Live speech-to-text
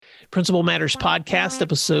Principal Matters Podcast,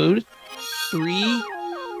 episode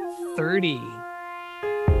 330.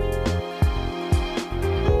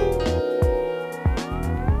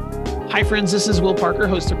 Hi, friends. This is Will Parker,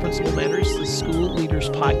 host of Principal Matters, the School Leaders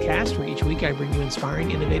Podcast, where each week I bring you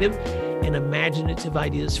inspiring, innovative, and imaginative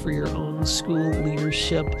ideas for your own school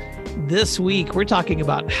leadership. This week, we're talking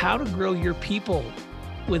about how to grow your people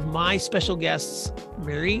with my special guests,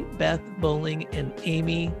 Mary Beth Bowling and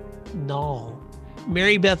Amy Nall.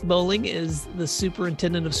 Mary Beth Bowling is the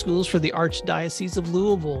superintendent of schools for the Archdiocese of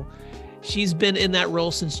Louisville. She's been in that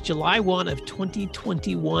role since July 1 of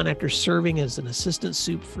 2021 after serving as an assistant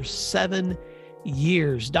sup for 7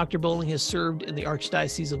 years. Dr. Bowling has served in the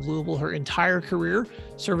Archdiocese of Louisville her entire career,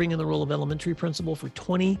 serving in the role of elementary principal for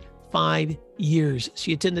 25 years.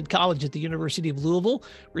 She attended college at the University of Louisville,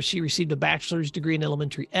 where she received a bachelor's degree in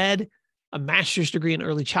elementary ed, a master's degree in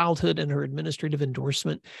early childhood, and her administrative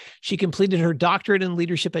endorsement. She completed her doctorate in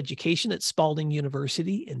leadership education at Spalding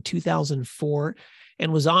University in 2004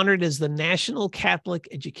 and was honored as the National Catholic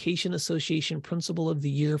Education Association Principal of the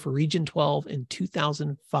Year for Region 12 in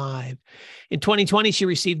 2005. In 2020, she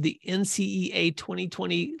received the NCEA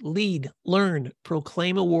 2020 Lead, Learn,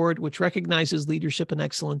 Proclaim Award, which recognizes leadership and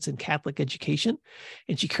excellence in Catholic education.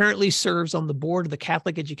 And she currently serves on the board of the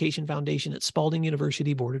Catholic Education Foundation at Spalding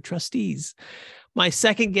University Board of Trustees. My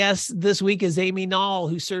second guest this week is Amy Nall,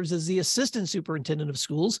 who serves as the Assistant Superintendent of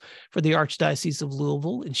Schools for the Archdiocese of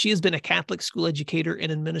Louisville. And she has been a Catholic school educator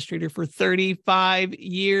and administrator for 35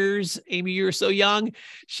 years. Amy, you're so young.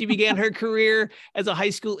 She began her career as a high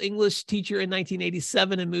school English teacher in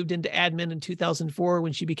 1987 and moved into admin in 2004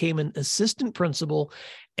 when she became an assistant principal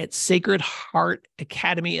at Sacred Heart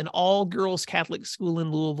Academy, an all-girls Catholic school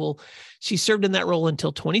in Louisville. She served in that role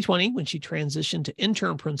until 2020 when she transitioned to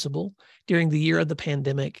interim principal during the year of the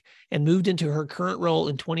pandemic and moved into her current role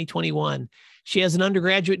in 2021. She has an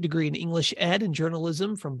undergraduate degree in English Ed and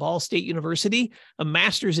journalism from Ball State University, a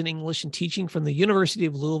master's in English and teaching from the University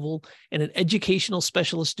of Louisville, and an educational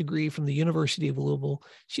specialist degree from the University of Louisville.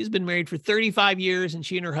 She's been married for 35 years, and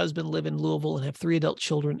she and her husband live in Louisville and have 3 adult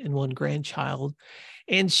children and 1 grandchild.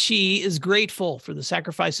 And she is grateful for the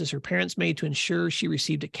sacrifices her parents made to ensure she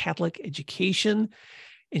received a Catholic education.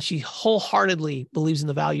 And she wholeheartedly believes in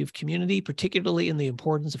the value of community, particularly in the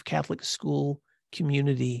importance of Catholic school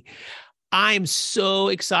community. I'm so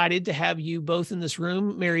excited to have you both in this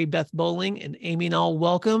room, Mary Beth Bowling and Amy Nall.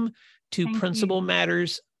 Welcome to Principal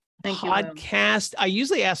Matters Podcast. I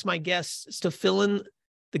usually ask my guests to fill in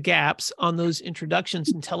the gaps on those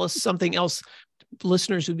introductions and tell us something else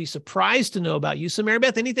listeners would be surprised to know about you. So Mary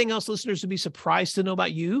Beth, anything else listeners would be surprised to know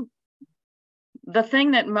about you? The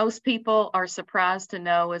thing that most people are surprised to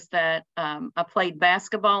know is that I played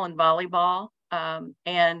basketball and volleyball,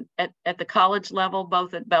 and at the college level,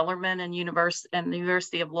 both at Bellarmine and the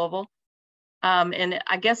University of Louisville. And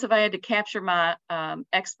I guess if I had to capture my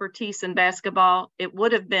expertise in basketball, it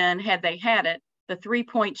would have been, had they had it, the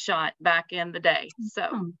 3-point shot back in the day.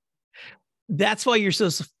 So that's why you're so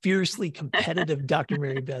fiercely competitive, Dr.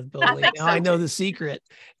 Mary Beth Bowling. Now I know the secret.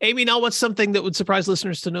 Amy, now what's something that would surprise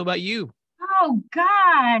listeners to know about you? Oh,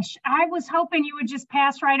 gosh. I was hoping you would just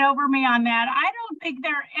pass right over me on that. I don't think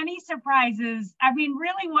there are any surprises. I mean,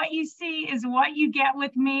 really what you see is what you get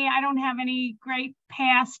with me. I don't have any great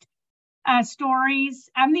past stories.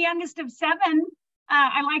 I'm the youngest of 7.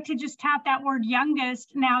 I like to just tout that word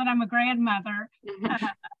youngest now that I'm a grandmother.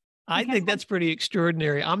 I think that's pretty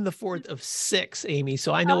extraordinary. I'm the 4th of 6, Amy,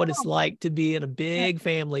 so I know what it's like to be in a big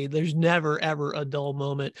family. There's never, ever a dull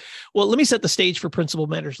moment. Well, let me set the stage for Principal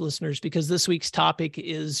Matters listeners, because this week's topic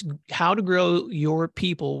is how to grow your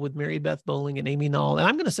people with Mary Beth Bowling and Amy Nall. And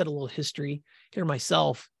I'm going to set a little history here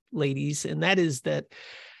myself, ladies, and that is that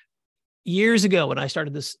years ago when I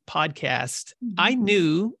started this podcast, I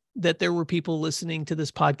knew that there were people listening to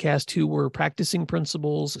this podcast who were practicing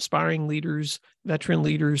principals, aspiring leaders, veteran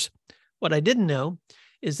leaders. What I didn't know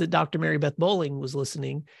is that Dr. Mary Beth Bowling was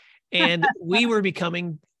listening, and we were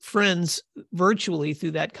becoming friends virtually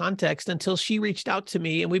through that context until she reached out to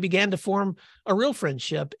me and we began to form a real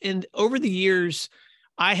friendship. And over the years,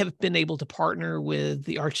 I have been able to partner with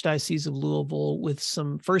the Archdiocese of Louisville with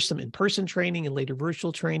some in-person training and later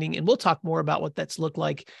virtual training. And we'll talk more about what that's looked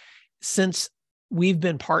like since we've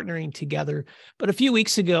been partnering together. But a few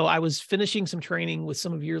weeks ago, I was finishing some training with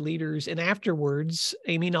some of your leaders. And afterwards,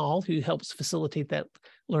 Amy Nall, who helps facilitate that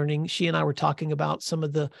learning, she and I were talking about some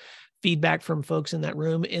of the feedback from folks in that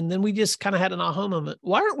room. And then we just kind of had an aha moment.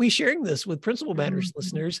 Why aren't we sharing this with Principal Matters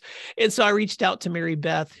listeners? And so I reached out to Mary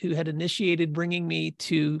Beth, who had initiated bringing me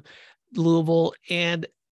to Louisville. And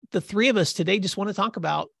the 3 of us today just want to talk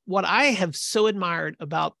about what I have so admired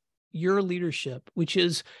about your leadership, which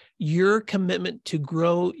is your commitment to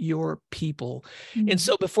grow your people. Mm-hmm. And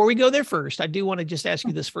so before we go there first, I do want to just ask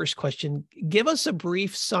you this first question. Give us a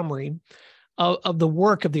brief summary of the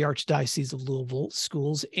work of the Archdiocese of Louisville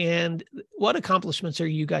schools, and what accomplishments are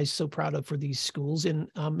you guys so proud of for these schools? And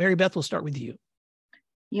Mary Beth, we'll start with you.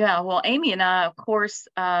 Yeah, well, Amy and I, of course,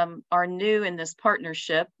 are new in this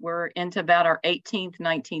partnership. We're into about our 18th,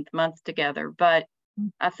 19th month together, but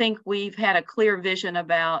I think we've had a clear vision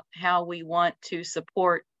about how we want to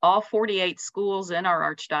support all 48 schools in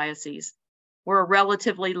our archdiocese. We're a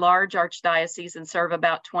relatively large archdiocese and serve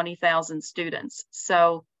about 20,000 students.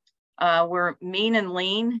 So we're mean and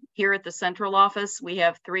lean here at the central office. We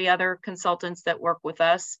have 3 other consultants that work with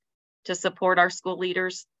us to support our school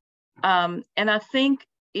leaders. And I think,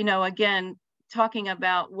 again, talking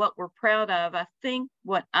about what we're proud of, I think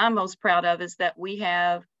what I'm most proud of is that we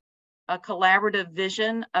have a collaborative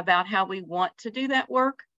vision about how we want to do that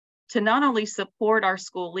work, to not only support our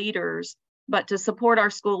school leaders, but to support our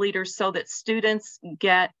school leaders so that students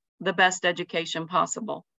get the best education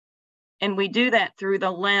possible. And we do that through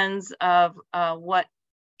the lens of what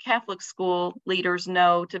Catholic school leaders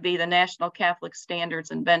know to be the national Catholic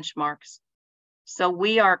standards and benchmarks. So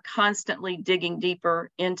we are constantly digging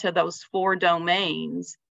deeper into those 4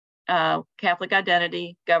 domains: Catholic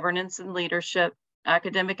identity, governance and leadership,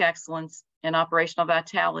 academic excellence, and operational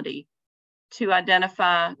vitality, to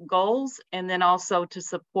identify goals and then also to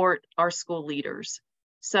support our school leaders.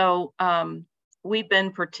 So we've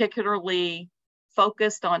been particularly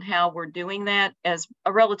focused on how we're doing that as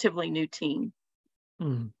a relatively new team.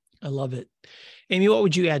 I love it. Amy, what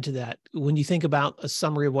would you add to that when you think about a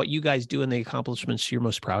summary of what you guys do and the accomplishments you're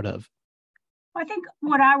most proud of? I think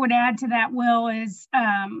what I would add to that, Will, is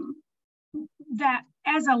that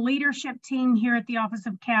as a leadership team here at the Office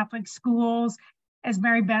of Catholic Schools, as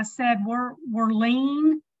Mary Beth said, we're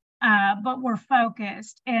lean, but we're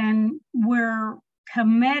focused, and we're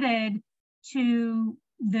committed to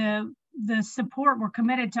the support. We're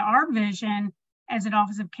committed to our vision as an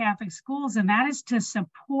Office of Catholic Schools, and that is to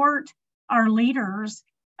support our leaders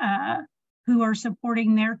who are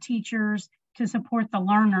supporting their teachers, to support the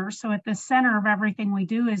learners. So at the center of everything we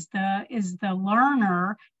do is the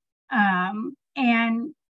learner.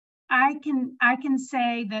 And I can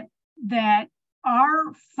say that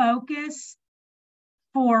our focus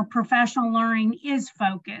for professional learning is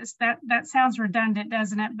focused. That sounds redundant,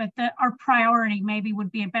 doesn't it? But our priority maybe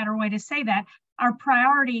would be a better way to say that. Our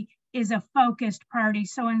priority is a focused priority.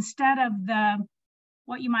 So instead of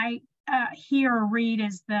what you might hear or read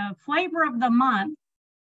as the flavor of the month,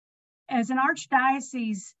 as an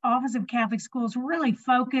Archdiocese Office of Catholic Schools, we're really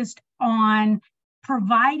focused on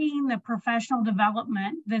providing the professional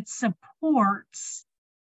development that supports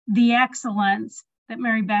the excellence that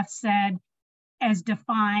Mary Beth said as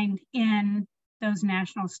defined in those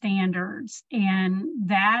national standards. And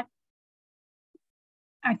that,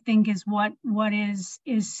 I think, is what is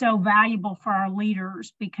so valuable for our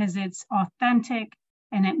leaders, because it's authentic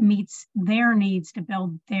and it meets their needs to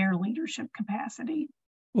build their leadership capacity.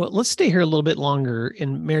 Well, let's stay here a little bit longer.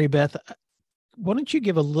 And Mary Beth, why don't you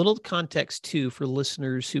give a little context too for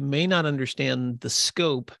listeners who may not understand the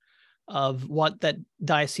scope of what that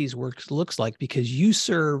diocese work looks like, because you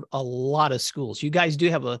serve a lot of schools. You guys do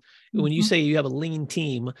have when you say you have a lean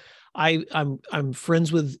team, I'm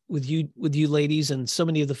friends with you ladies and so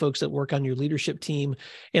many of the folks that work on your leadership team.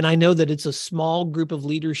 And I know that it's a small group of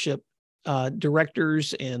leadership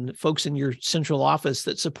directors and folks in your central office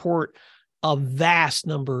that support a vast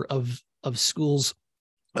number of schools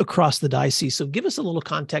across the diocese. So give us a little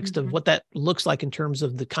context of what that looks like in terms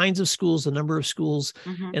of the kinds of schools, the number of schools,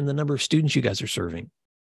 and the number of students you guys are serving.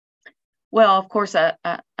 Well, of course,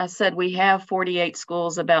 I said we have 48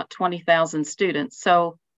 schools, about 20,000 students.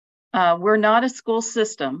 So we're not a school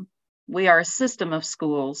system. We are a system of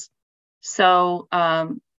schools. So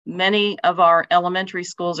many of our elementary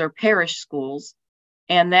schools are parish schools,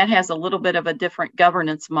 and that has a little bit of a different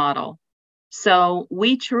governance model. So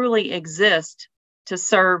we truly exist to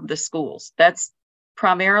serve the schools. That's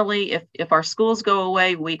primarily, if our schools go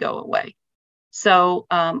away, we go away. So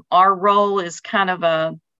our role is kind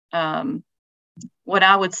of what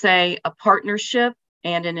I would say, a partnership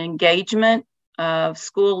and an engagement of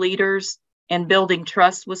school leaders and building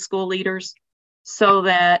trust with school leaders so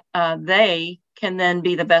that they can then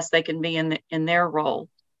be the best they can be in their role.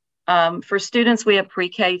 For students, we have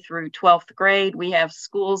pre-K through 12th grade. We have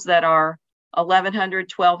schools that are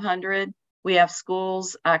 1,100, 1,200. We have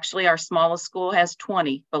schools, actually our smallest school has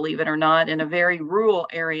 20, believe it or not, in a very rural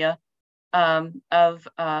area of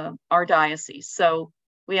our diocese. So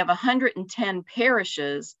we have 110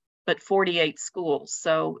 parishes, but 48 schools.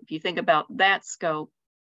 So if you think about that scope,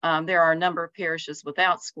 there are a number of parishes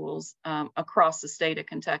without schools across the state of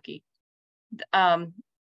Kentucky.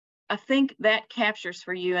 I think that captures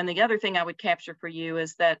for you. And the other thing I would capture for you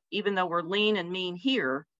is that even though we're lean and mean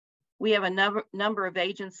here, we have a number of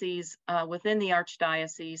agencies within the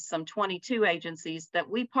Archdiocese, some 22 agencies that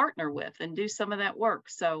we partner with and do some of that work.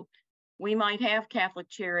 So we might have Catholic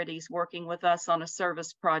Charities working with us on a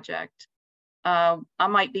service project. I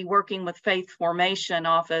might be working with Faith Formation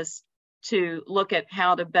Office to look at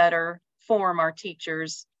how to better form our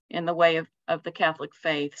teachers in the way of the Catholic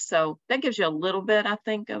faith. So that gives you a little bit, I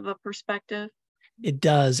think, of a perspective. It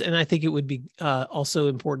does. And I think it would be also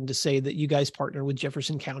important to say that you guys partner with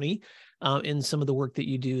Jefferson County in some of the work that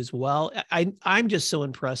you do as well. I'm just so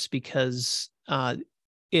impressed because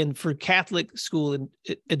for Catholic school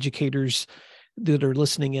educators that are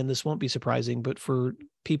listening in, this won't be surprising, but for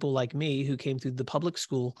people like me who came through the public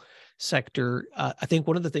school sector, I think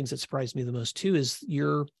one of the things that surprised me the most too is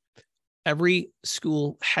every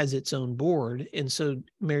school has its own board. And so,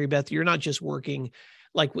 Mary Beth, you're not just working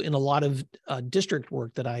like in a lot of district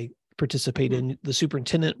work that I participate in. The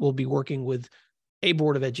superintendent will be working with a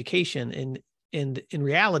board of education. And in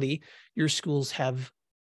reality, your schools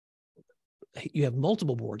you have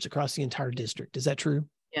multiple boards across the entire district. Is that true?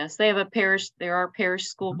 Yes, they have a parish. There are parish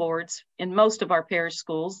school boards in most of our parish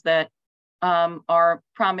schools that are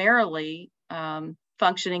primarily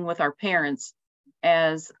functioning with our parents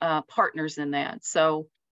as partners in that. So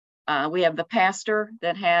we have the pastor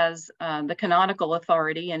that has the canonical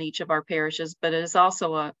authority in each of our parishes, but is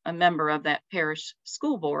also a member of that parish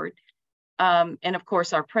school board. And of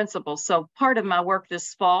course, our principal. So part of my work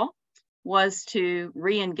this fall was to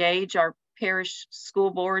re-engage our parish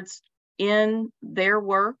school boards in their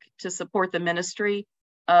work to support the ministry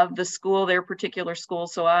of the school, their particular school.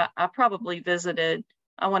 So I probably visited,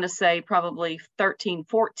 I want to say probably 13,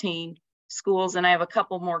 14 schools, and I have a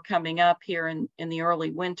couple more coming up here in the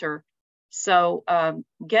early winter. So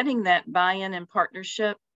getting that buy-in and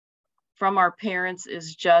partnership from our parents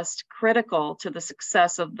is just critical to the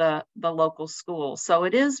success of the local school. So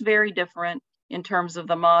it is very different in terms of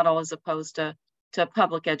the model as opposed to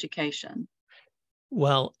public education.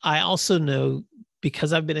 Well, I also know,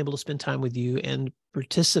 because I've been able to spend time with you and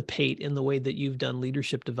participate in the way that you've done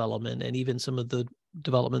leadership development and even some of the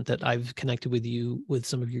development that I've connected with you with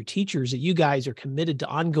some of your teachers, that you guys are committed to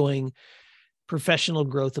ongoing professional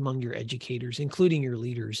growth among your educators, including your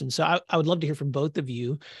leaders. And so I would love to hear from both of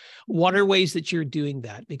you. What are ways that you're doing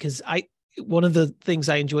that? Because one of the things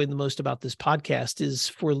I enjoy the most about this podcast is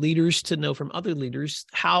for leaders to know from other leaders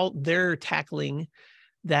how they're tackling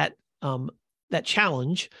that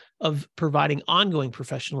challenge of providing ongoing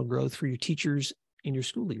professional growth for your teachers and your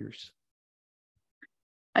school leaders.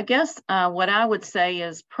 I guess what I would say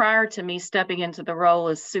is, prior to me stepping into the role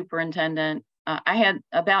as superintendent, I had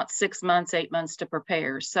about 6 months, 8 months to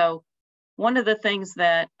prepare. So one of the things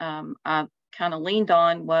that I kind of leaned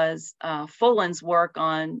on was Fullen's work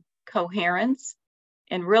on coherence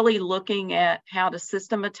and really looking at how to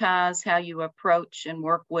systematize how you approach and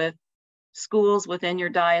work with schools within your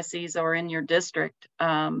diocese or in your district.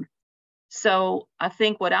 So I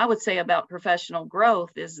think what I would say about professional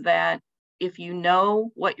growth is that if you know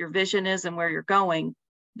what your vision is and where you're going,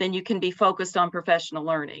 then you can be focused on professional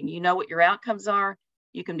learning. You know what your outcomes are,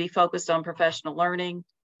 you can be focused on professional learning,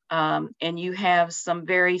 and you have some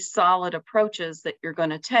very solid approaches that you're going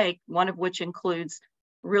to take, one of which includes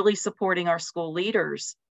really supporting our school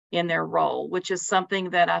leaders in their role, which is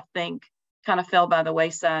something that I think kind of fell by the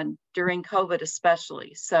wayside during COVID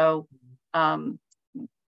especially. So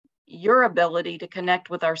your ability to connect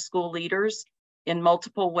with our school leaders in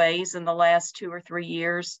multiple ways in the last 2 or 3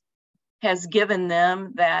 years has given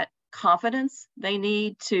them that confidence they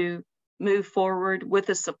need to move forward with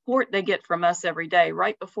the support they get from us every day.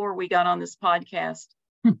 Right before we got on this podcast,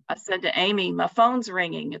 I said to Amy, my phone's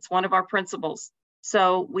ringing. It's one of our principals.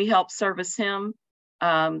 So we helped service him,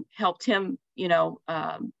 helped him,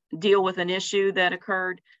 deal with an issue that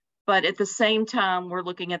occurred. But at the same time, we're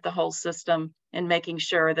looking at the whole system and making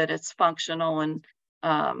sure that it's functional and,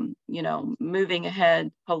 moving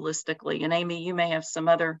ahead holistically. And Amy, you may have some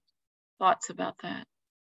other thoughts about that.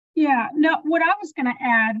 Yeah, no, what I was going to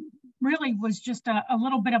add really was just a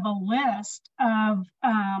little bit of a list of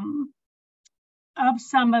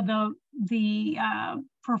some of the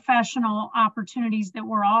professional opportunities that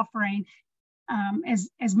we're offering.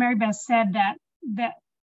 As Mary Beth said, that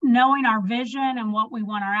knowing our vision and what we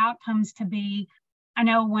want our outcomes to be. I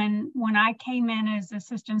know when I came in as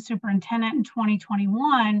assistant superintendent in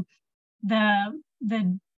 2021,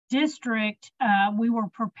 the district, we were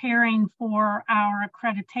preparing for our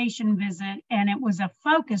accreditation visit, and it was a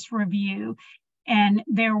focus review. And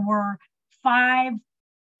there were 5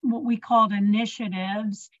 what we called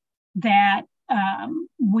initiatives that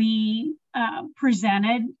we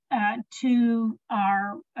presented to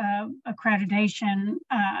our accreditation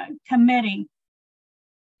committee.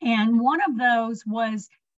 And one of those was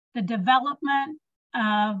the development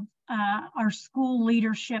of our school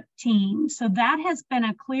leadership team. So that has been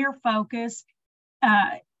a clear focus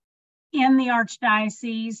in the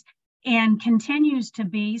Archdiocese and continues to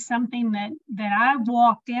be something that I've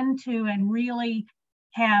walked into and really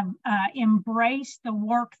have embraced the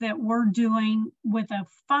work that we're doing with a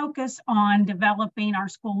focus on developing our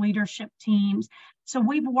school leadership teams. So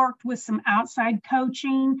we've worked with some outside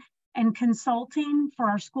coaching and consulting for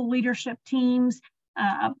our school leadership teams,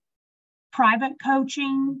 private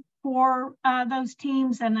coaching for those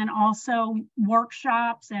teams, and then also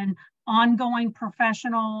workshops and ongoing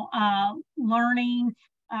professional learning,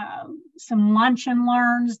 some lunch and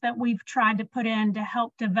learns that we've tried to put in to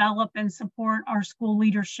help develop and support our school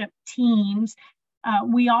leadership teams.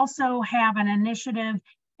 We also have an initiative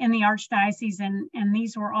in the Archdiocese, and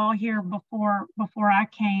these were all here before I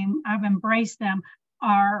came. I've embraced them.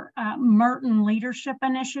 Our Merton Leadership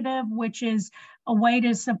Initiative, which is a way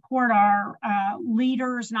to support our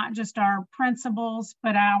leaders, not just our principals,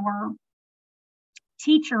 but our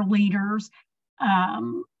teacher leaders,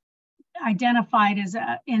 identified as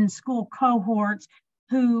in school cohorts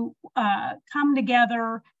who come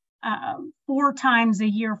together 4 times a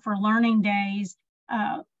year for learning days,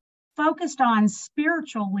 focused on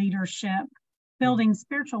spiritual leadership, building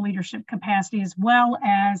spiritual leadership capacity as well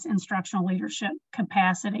as instructional leadership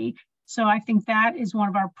capacity. So I think that is one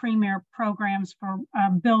of our premier programs for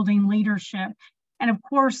building leadership. And of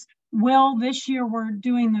course, Will, this year we're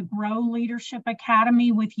doing the Grow Leadership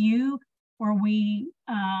Academy with you, where we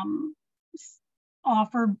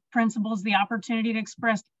offered principals the opportunity to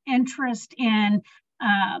express interest in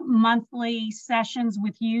monthly sessions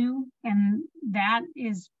with you, and that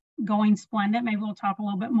is going splendid. Maybe we'll talk a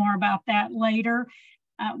little bit more about that later.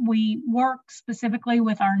 We work specifically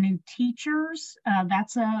with our new teachers.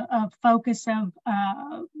 That's a focus of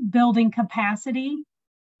building capacity.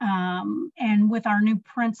 And with our new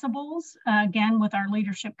principals, again, with our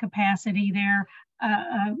leadership capacity there,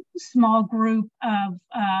 a small group of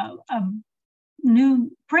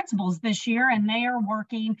new principals this year, and they are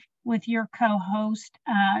working with your co-host,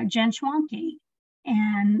 Jen Schwanke,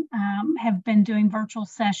 and have been doing virtual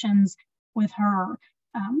sessions with her.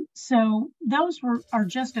 So those are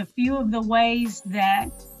just a few of the ways that,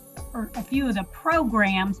 or a few of the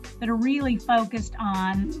programs that are really focused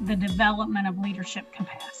on the development of leadership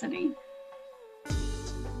capacity.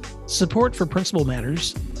 Support for Principal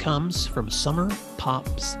Matters comes from Summer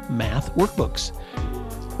Pops Math Workbooks.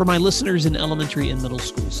 For my listeners in elementary and middle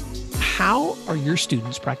schools, how are your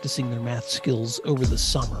students practicing their math skills over the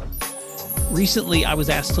summer? Recently, I was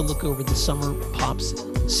asked to look over the Summer Pops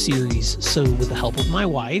series. So with the help of my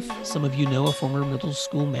wife, some of you know, a former middle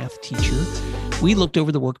school math teacher, we looked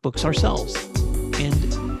over the workbooks ourselves,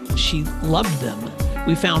 and she loved them.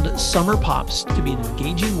 We found Summer Pops to be an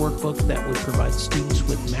engaging workbook that would provide students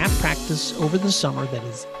with math practice over the summer that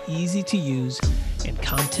is easy to use and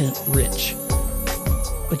content rich.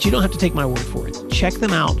 But you don't have to take my word for it. Check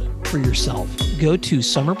them out for yourself. Go to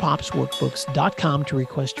summerpopsworkbooks.com to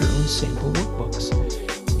request your own sample workbooks.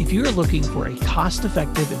 If you are looking for a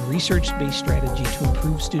cost-effective and research-based strategy to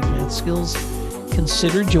improve student math skills,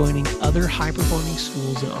 consider joining other high-performing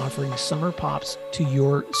schools and offering Summer Pops to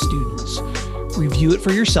your students. Review it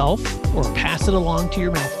for yourself or pass it along to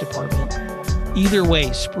your math department. Either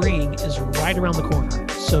way, spring is right around the corner.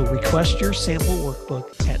 So request your sample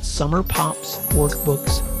workbook at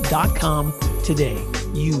summerpopsworkbooks.com today.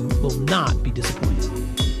 You will not be disappointed.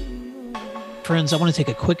 Friends, I want to take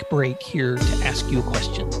a quick break here to ask you a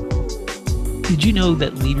question. Did you know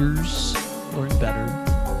that leaders learn better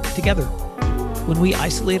together? When we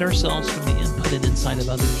isolate ourselves from the input and insight of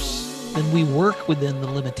others, then we work within the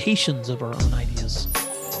limitations of our own ideas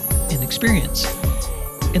and experience.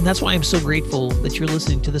 And that's why I'm so grateful that you're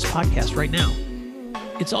listening to this podcast right now.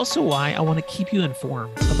 It's also why I want to keep you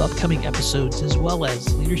informed of upcoming episodes, as well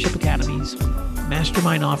as leadership academies,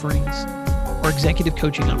 mastermind offerings, or executive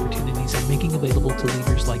coaching opportunities I'm making available to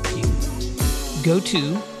leaders like you. Go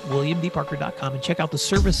to williamdparker.com and check out the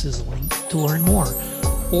services link to learn more,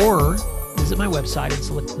 or visit my website and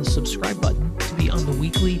select the subscribe button to be on the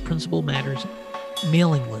weekly Principal Matters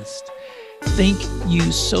mailing list. Thank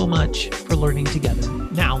you so much for learning together.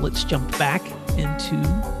 Now let's jump back into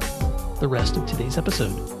the rest of today's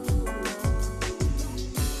episode.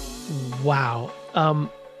 Wow.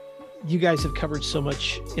 You guys have covered so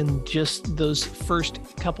much in just those first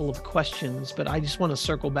couple of questions, but I just want to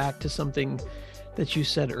circle back to something that you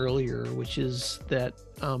said earlier, which is that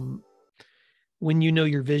when you know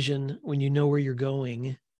your vision, when you know where you're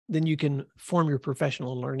going, then you can form your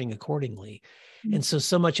professional learning accordingly. Mm-hmm. And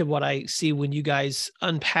so much of what I see when you guys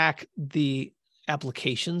unpack the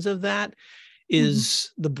applications of that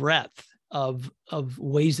is the breadth of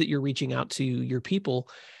ways that you're reaching out to your people.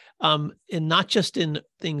 And not just in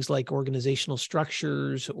things like organizational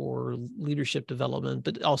structures or leadership development,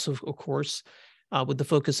 but also, of course, with the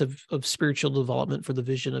focus of spiritual development for the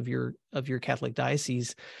vision of your Catholic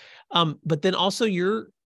diocese. But then also your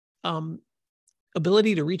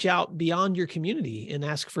ability to reach out beyond your community and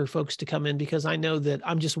ask for folks to come in, because I know that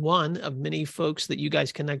I'm just one of many folks that you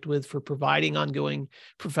guys connect with for providing ongoing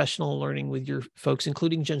professional learning with your folks,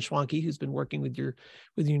 including Jen Schwanke, who's been working with your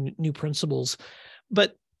new principals.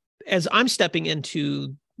 But as I'm stepping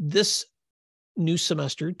into this new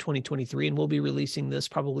semester, 2023, and we'll be releasing this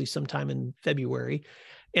probably sometime in February,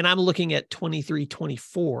 and I'm looking at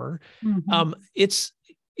 23-24, it's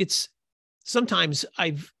sometimes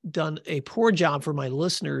I've done a poor job for my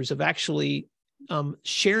listeners of actually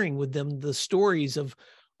sharing with them the stories of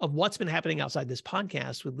what's been happening outside this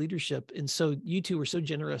podcast with leadership. And so you two were so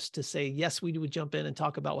generous to say, yes, we would jump in and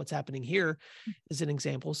talk about what's happening here as an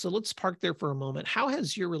example. So let's park there for a moment. How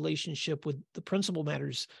has your relationship with the Principal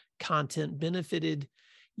Matters content benefited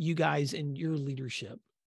you guys and your leadership?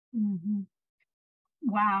 Mm-hmm.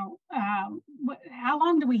 Wow. How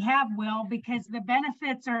long do we have, Will? Because the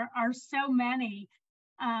benefits are so many.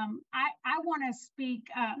 I want to speak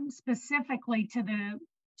specifically to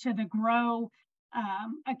the Grow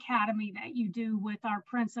Academy that you do with our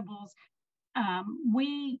principals.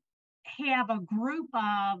 We have a group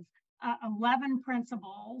of 11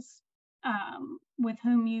 principals with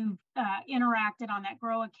whom you've interacted on that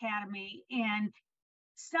Grow Academy. And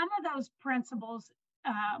some of those principals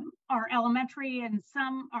are elementary and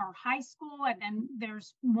some are high school. And then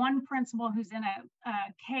there's one principal who's in a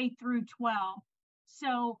K through 12.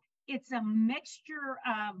 So it's a mixture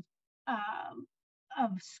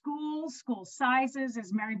of school sizes,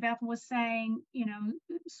 as Mary Beth was saying,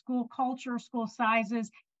 school culture, school sizes,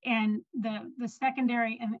 and the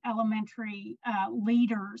secondary and elementary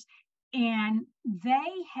leaders. And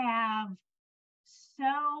they have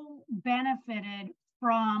so benefited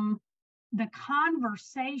from the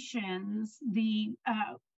conversations, the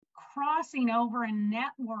crossing over and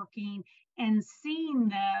networking, and seeing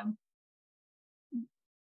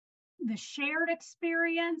the shared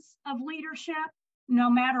experience of leadership, no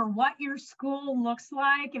matter what your school looks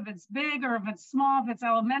like, if it's big or if it's small, if it's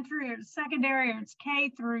elementary or it's secondary or it's K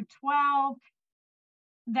through 12,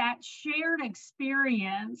 that shared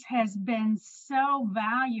experience has been so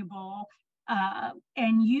valuable.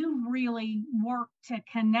 And you've really worked to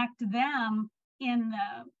connect them in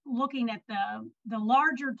looking at the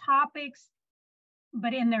larger topics,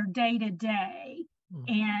 but in their day-to-day.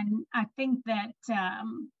 And I think that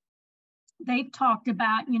they've talked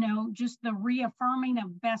about, just the reaffirming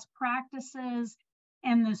of best practices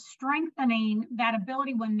and the strengthening that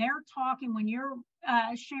ability when they're talking, when you're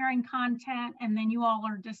sharing content, and then you all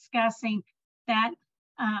are discussing that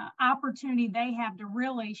opportunity they have to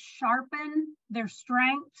really sharpen their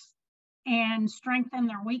strengths and strengthen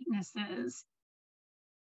their weaknesses.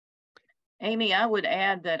 Amy, I would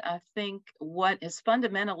add that I think what has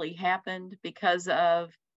fundamentally happened because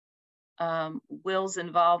of Will's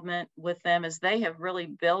involvement with them is they have really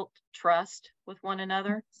built trust with one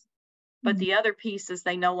another. But the other piece is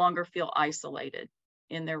they no longer feel isolated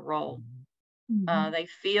in their role. They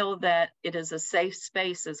feel that it is a safe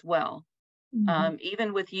space as well.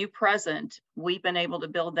 Even with you present, we've been able to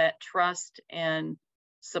build that trust and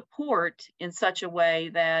support in such a way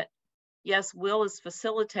that, yes, Will is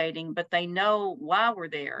facilitating, but they know why we're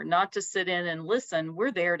there, not to sit in and listen.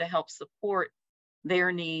 We're there to help support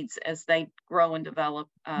their needs as they grow and develop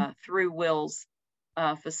through Will's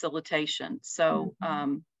facilitation. So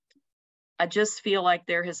I just feel like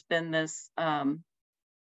there has been this a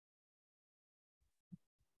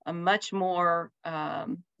much more,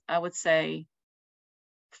 I would say,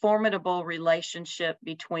 formidable relationship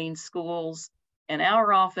between schools and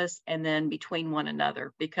our office, and then between one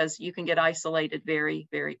another, because you can get isolated very,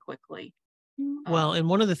 very quickly. Well, and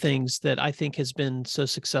one of the things that I think has been so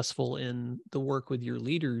successful in the work with your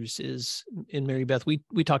leaders is, in Mary Beth, we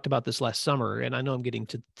talked about this last summer, and I know I'm getting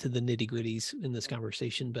to the nitty gritties in this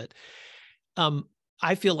conversation, but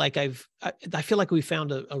I feel like we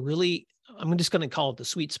found a really, I'm just going to call it the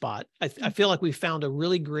sweet spot. I feel like we found a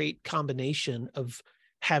really great combination of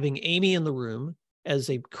having Amy in the room as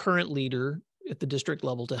a current leader at the district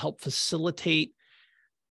level to help facilitate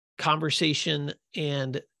conversation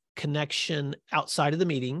and connection outside of the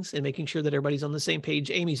meetings and making sure that everybody's on the same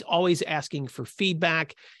page. Amy's always asking for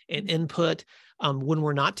feedback and input when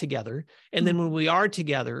we're not together. And then when we are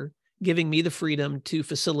together, giving me the freedom to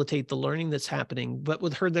facilitate the learning that's happening, but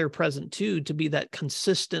with her there present too, to be that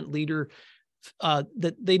consistent leader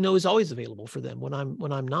that they know is always available for them when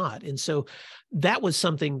I'm not. And so that was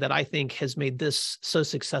something that I think has made this so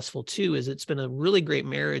successful too, is it's been a really great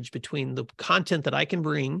marriage between the content that I can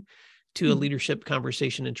bring to a leadership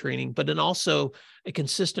conversation and training, but then also a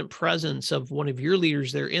consistent presence of one of your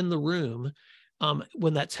leaders there in the room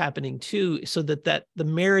when that's happening too, so that the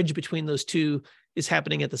marriage between those two is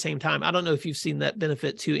happening at the same time. I don't know if you've seen that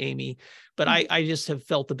benefit too, Amy, but I just have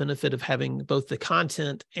felt the benefit of having both the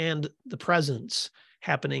content and the presence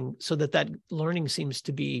happening so that learning seems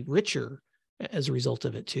to be richer as a result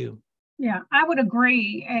of it too. Yeah, I would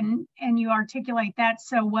agree. And you articulate that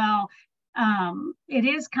so well. It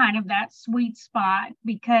is kind of that sweet spot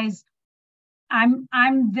because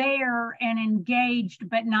I'm there and engaged,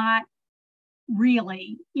 but not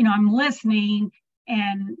really, I'm listening,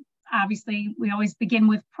 and obviously we always begin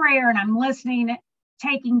with prayer, and I'm listening,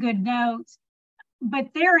 taking good notes, but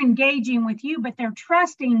they're engaging with you, but they're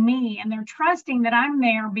trusting me, and they're trusting that I'm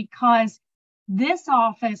there because this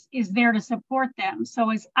office is there to support them.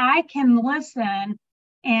 So as I can listen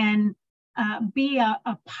and be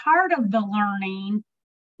a part of the learning,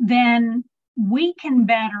 then we can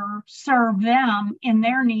better serve them in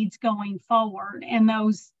their needs going forward. And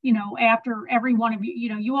those, after every one of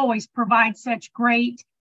you, you always provide such great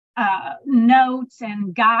notes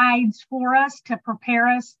and guides for us to prepare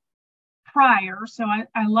us prior. So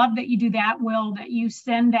I love that you do that, Will, that you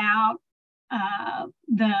send out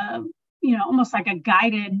almost like a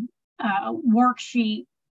guided worksheet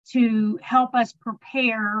to help us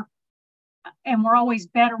prepare. And we're always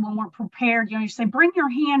better when we're prepared. You say, bring your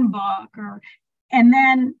handbook, and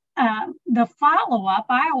then the follow-up,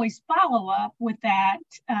 I always follow up with that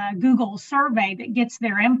Google survey that gets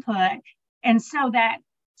their input. And so that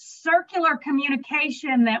circular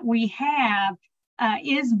communication that we have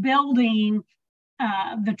is building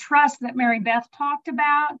the trust that Mary Beth talked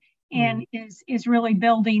about, and is really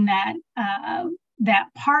building that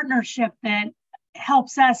partnership that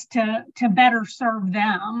helps us to better serve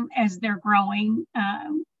them as they're growing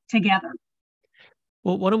together.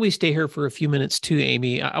 Well, why don't we stay here for a few minutes too,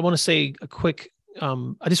 Amy? I want to say a quick,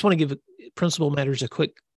 I just want to give Principal Matters a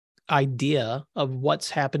quick idea of what's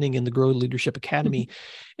happening in the Grow Leadership Academy.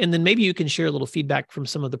 And then maybe you can share a little feedback from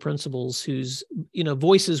some of the principals whose,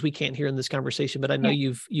 voices we can't hear in this conversation, but I know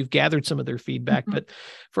you've gathered some of their feedback. But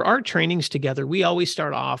for our trainings together, we always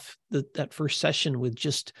start off that first session with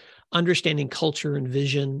just understanding culture and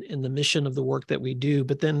vision and the mission of the work that we do.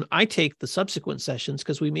 But then I take the subsequent sessions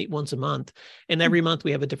because we meet once a month, and every month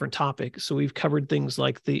we have a different topic. So we've covered things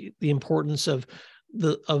like the importance of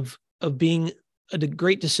being a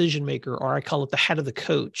great decision maker, or I call it the hat of the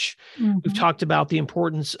coach. We've talked about the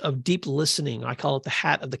importance of deep listening. I call it the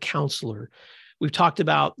hat of the counselor. We've talked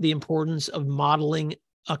about the importance of modeling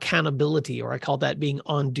accountability, or I call that being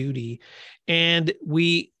on duty. And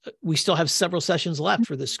we still have several sessions left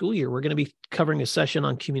for this school year. We're going to be covering a session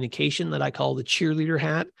on communication that I call the cheerleader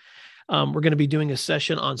hat. We're going to be doing a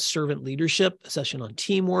session on servant leadership, a session on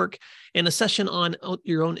teamwork, and a session on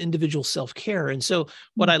your own individual self-care. And so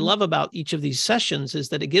what I love about each of these sessions is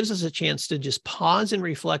that it gives us a chance to just pause and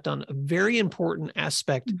reflect on a very important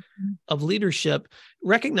aspect of leadership,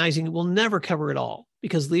 recognizing we'll never cover it all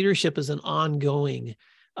because leadership is an ongoing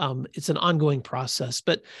process.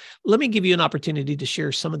 But let me give you an opportunity to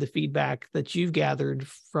share some of the feedback that you've gathered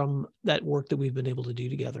from that work that we've been able to do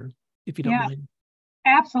together, if you don't mind.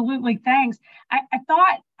 Absolutely. Thanks. I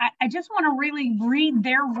thought I just want to really read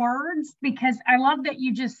their words, because I love that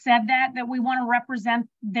you just said that we want to represent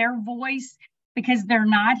their voice because they're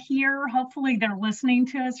not here. Hopefully they're listening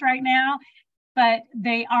to us right now, but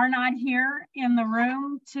they are not here in the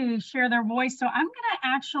room to share their voice. So I'm going to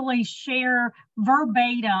actually share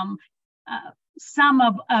verbatim some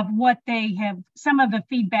of what some of the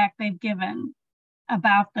feedback they've given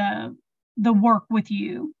about the work with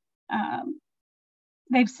you.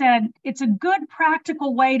 They've said it's a good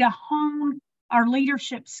practical way to hone our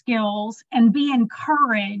leadership skills and be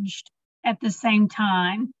encouraged at the same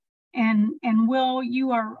time. And Will,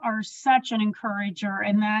 you are such an encourager,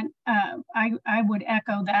 and that I would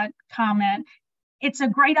echo that comment. It's a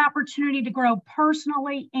great opportunity to grow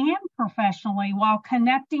personally and professionally while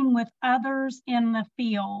connecting with others in the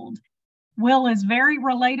field. Will is very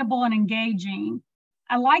relatable and engaging.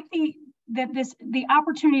 I like the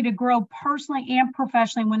opportunity to grow personally and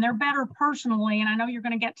professionally when they're better personally. And I know you're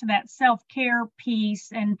going to get to that self-care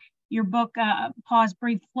piece, and your book, Pause,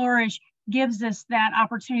 Breathe, Flourish, gives us that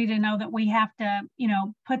opportunity to know that we have to,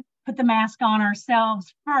 put the mask on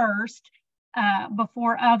ourselves first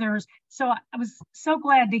before others. So I was so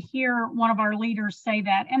glad to hear one of our leaders say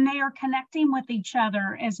that. And they are connecting with each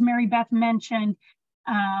other, as Mary Beth mentioned,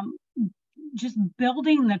 just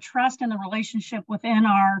building the trust and the relationship within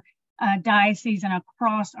our diocese and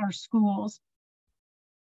across our schools.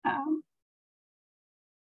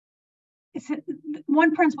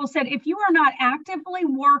 One principal said, if you are not actively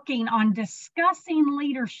working on discussing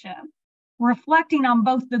leadership, reflecting on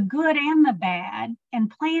both the good and the bad, and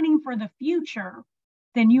planning for the future,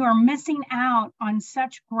 then you are missing out on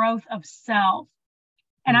such growth of self.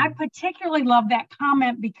 And I particularly love that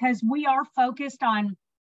comment because we are focused on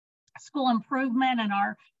school improvement, and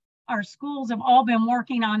our schools have all been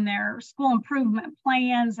working on their school improvement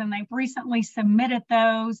plans, and they've recently submitted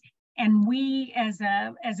those. And we as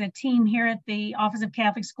a team here at the Office of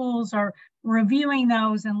Catholic Schools are reviewing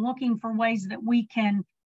those and looking for ways that we can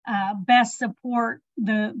best support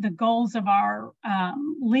the goals of our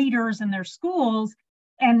leaders and their schools.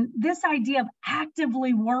 And this idea of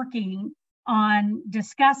actively working on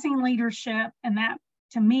discussing leadership, and that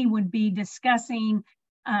to me would be discussing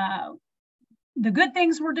the good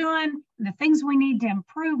things we're doing, the things we need to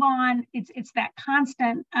improve on. It's that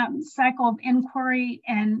constant cycle of inquiry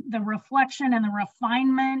and the reflection and the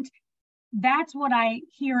refinement. That's what I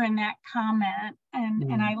hear in that comment.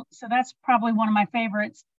 So that's probably one of my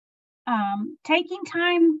favorites. Taking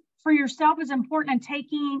time for yourself is important, and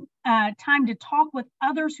taking time to talk with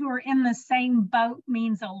others who are in the same boat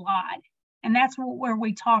means a lot. And that's where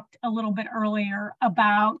we talked a little bit earlier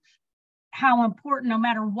about how important, no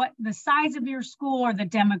matter what the size of your school or the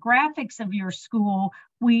demographics of your school,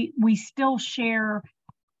 we still share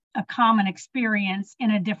a common experience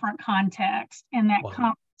in a different context. And that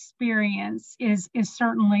common experience is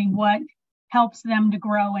certainly what helps them to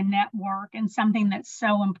grow and network. And something that's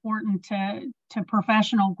so important to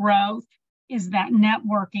professional growth is that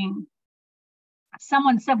networking.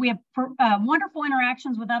 Someone said we have wonderful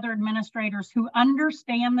interactions with other administrators who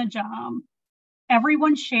understand the job.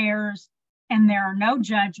 Everyone shares, and there are no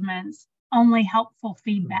judgments, only helpful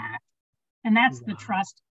feedback. And that's the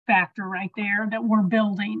trust factor right there that we're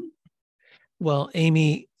building. Well,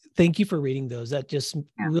 Amy, thank you for reading those. That just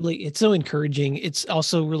really, it's so encouraging. It's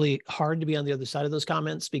also really hard to be on the other side of those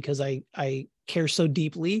comments because I care so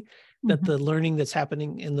deeply that the learning that's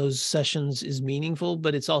happening in those sessions is meaningful,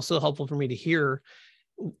 but it's also helpful for me to hear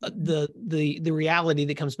the reality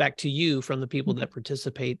that comes back to you from the people that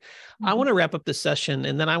participate. I want to wrap up this session,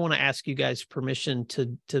 and then I want to ask you guys permission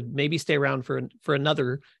to maybe stay around for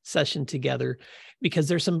another session together, because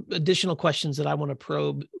there's some additional questions that I want to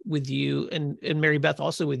probe with you and Mary Beth,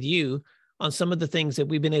 also with you, on some of the things that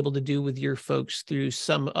we've been able to do with your folks through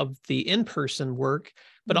some of the in-person work,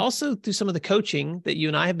 but also through some of the coaching that you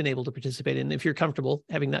and I have been able to participate in, if you're comfortable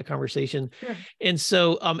having that conversation. Sure. And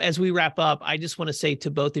so as we wrap up, I just want to say to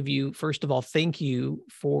both of you, first of all, thank you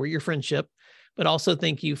for your friendship, but also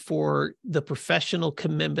thank you for the professional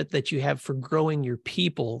commitment that you have for growing your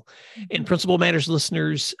people. And Principal Matters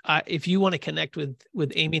listeners, if you want to connect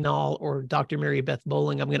with Amy Nall or Dr. Mary Beth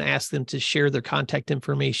Bowling, I'm going to ask them to share their contact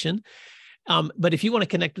information. But if you want to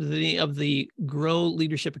connect with any of the Grow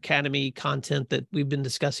Leadership Academy content that we've been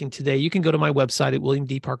discussing today, you can go to my website at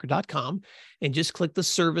williamdparker.com and just click the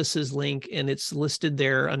services link, and it's listed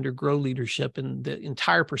there under Grow Leadership, and the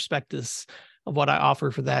entire prospectus of what I offer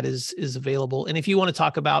for that is available. And if you want to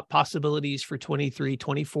talk about possibilities for 23,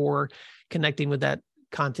 24, connecting with that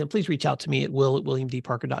content, please reach out to me at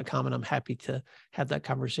will@williamdparker.com, and I'm happy to have that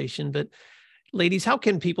conversation. But ladies, how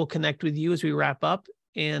can people connect with you as we wrap up?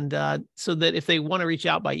 And so that if they want to reach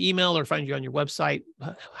out by email or find you on your website,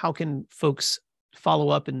 how can folks follow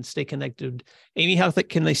up and stay connected? Amy, how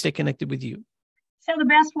can they stay connected with you? So the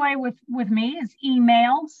best way with me is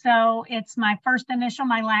email. So it's my first initial,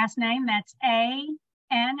 my last name. That's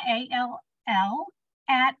ANALL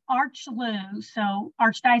 @ArchLou. So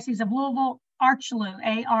Archdiocese of Louisville, ArchLou,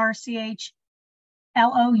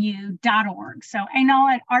 ARCHLOU.org. So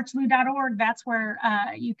anal@archlou.org. That's where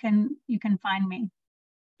you can find me.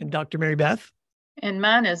 And Dr. Mary Beth? And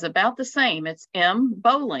mine is about the same. It's M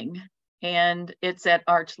Bowling, and it's at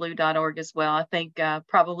archlou.org as well. I think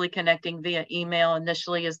probably connecting via email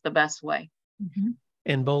initially is the best way.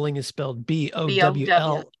 And bowling is spelled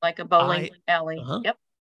B-O-W, like a bowling alley. Yep.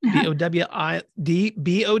 BOWLING.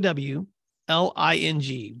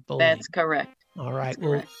 Bowling. That's correct. All right. That's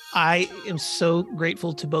Well, correct. I am so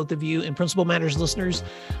grateful to both of you, and Principal Matters listeners.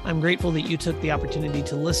 I'm grateful that you took the opportunity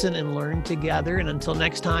to listen and learn together. And until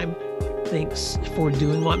next time, thanks for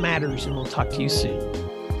doing what matters, and we'll talk to you soon.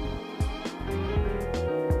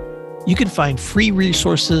 You can find free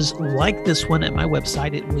resources like this one at my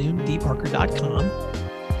website at williamdparker.com.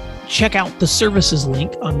 Check out the services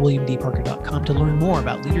link on williamdparker.com to learn more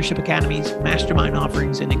about leadership academies, mastermind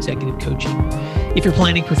offerings, and executive coaching. If you're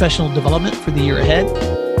planning professional development for the year ahead,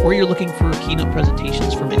 or you're looking for keynote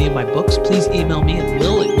presentations from any of my books, please email me at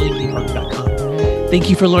will@williamdparker.com. Thank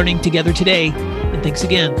you for learning together today, and thanks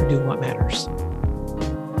again for doing what matters.